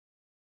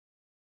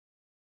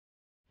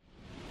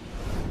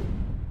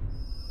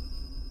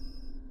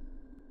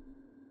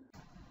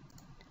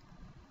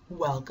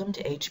Welcome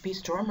to HP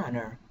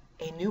StormRunner,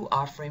 a new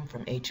offering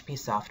from HP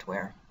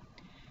Software.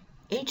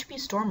 HP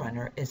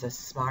StormRunner is a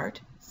smart,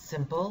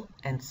 simple,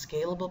 and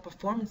scalable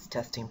performance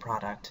testing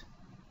product.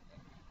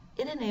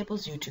 It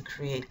enables you to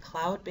create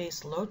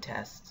cloud-based load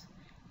tests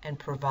and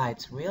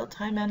provides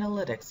real-time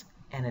analytics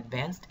and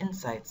advanced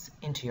insights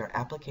into your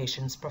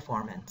application's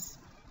performance.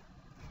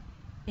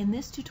 In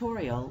this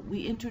tutorial,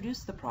 we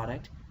introduce the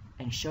product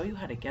and show you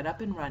how to get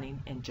up and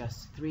running in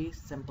just 3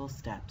 simple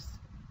steps.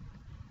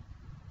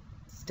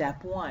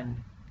 Step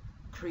 1.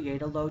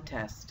 Create a load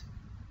test.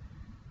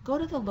 Go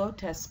to the load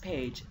test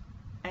page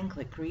and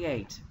click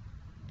Create.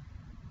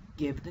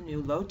 Give the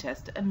new load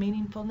test a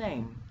meaningful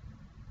name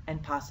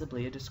and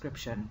possibly a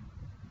description.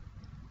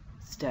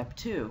 Step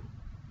 2.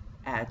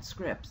 Add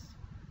scripts.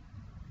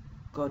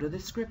 Go to the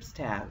Scripts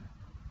tab.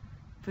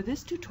 For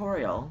this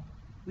tutorial,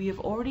 we have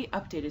already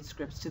updated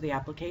scripts to the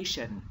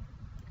application.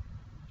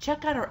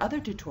 Check out our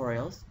other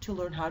tutorials to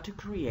learn how to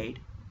create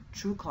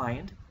True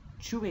Client,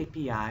 True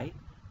API,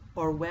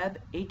 or Web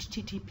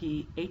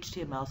HTTP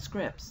HTML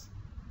scripts.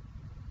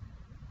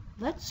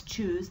 Let's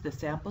choose the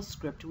sample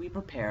script we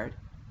prepared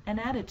and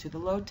add it to the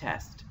load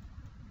test.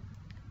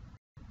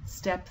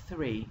 Step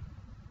 3.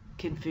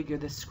 Configure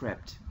the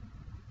script.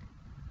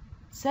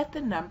 Set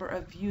the number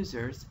of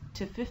users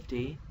to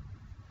 50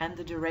 and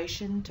the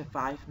duration to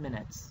 5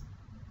 minutes.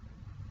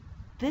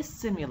 This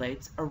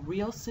simulates a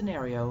real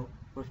scenario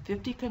where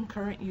 50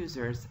 concurrent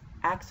users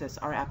access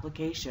our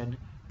application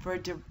for a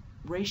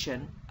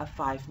duration of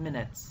 5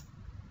 minutes.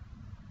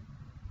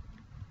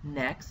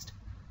 Next,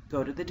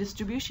 go to the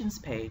distributions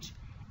page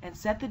and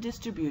set the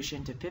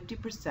distribution to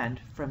 50%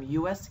 from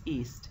US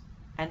East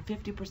and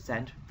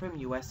 50% from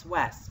US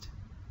West.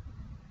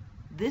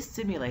 This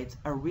simulates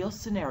a real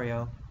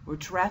scenario where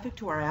traffic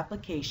to our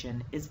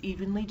application is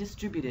evenly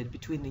distributed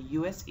between the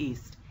US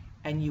East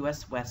and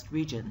US West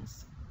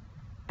regions.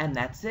 And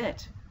that's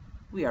it.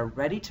 We are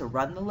ready to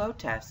run the load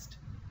test.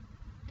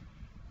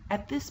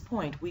 At this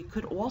point, we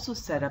could also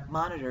set up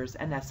monitors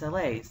and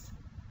SLAs.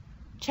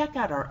 Check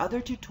out our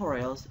other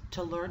tutorials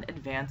to learn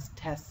advanced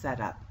test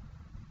setup.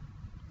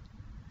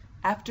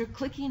 After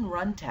clicking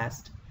Run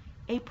Test,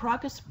 a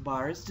progress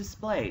bar is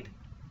displayed.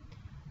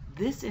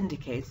 This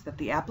indicates that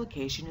the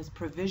application is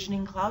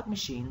provisioning cloud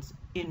machines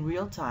in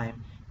real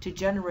time to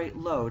generate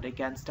load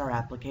against our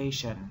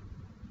application.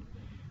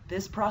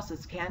 This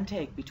process can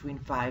take between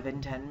 5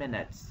 and 10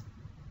 minutes.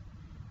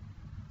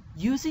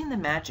 Using the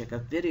magic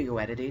of video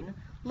editing,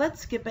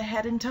 let's skip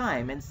ahead in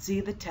time and see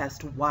the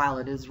test while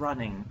it is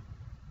running.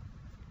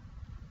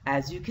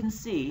 As you can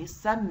see,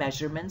 some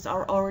measurements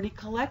are already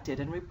collected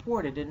and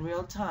reported in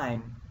real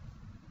time.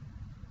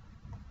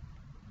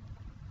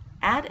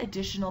 Add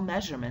additional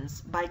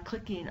measurements by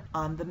clicking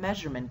on the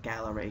measurement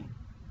gallery.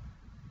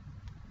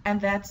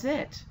 And that's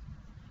it.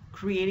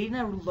 Creating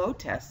a load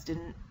test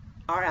in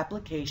our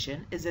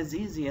application is as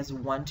easy as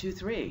 1, 2,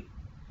 3.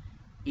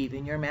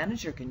 Even your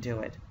manager can do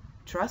it.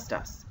 Trust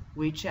us,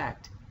 we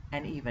checked,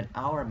 and even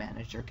our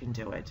manager can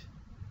do it.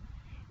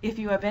 If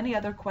you have any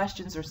other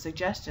questions or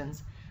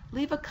suggestions,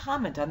 leave a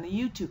comment on the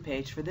YouTube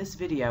page for this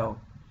video.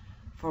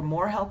 For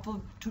more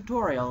helpful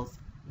tutorials,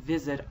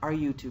 visit our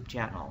YouTube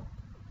channel.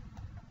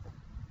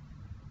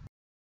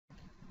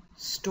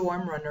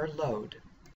 StormRunner Load.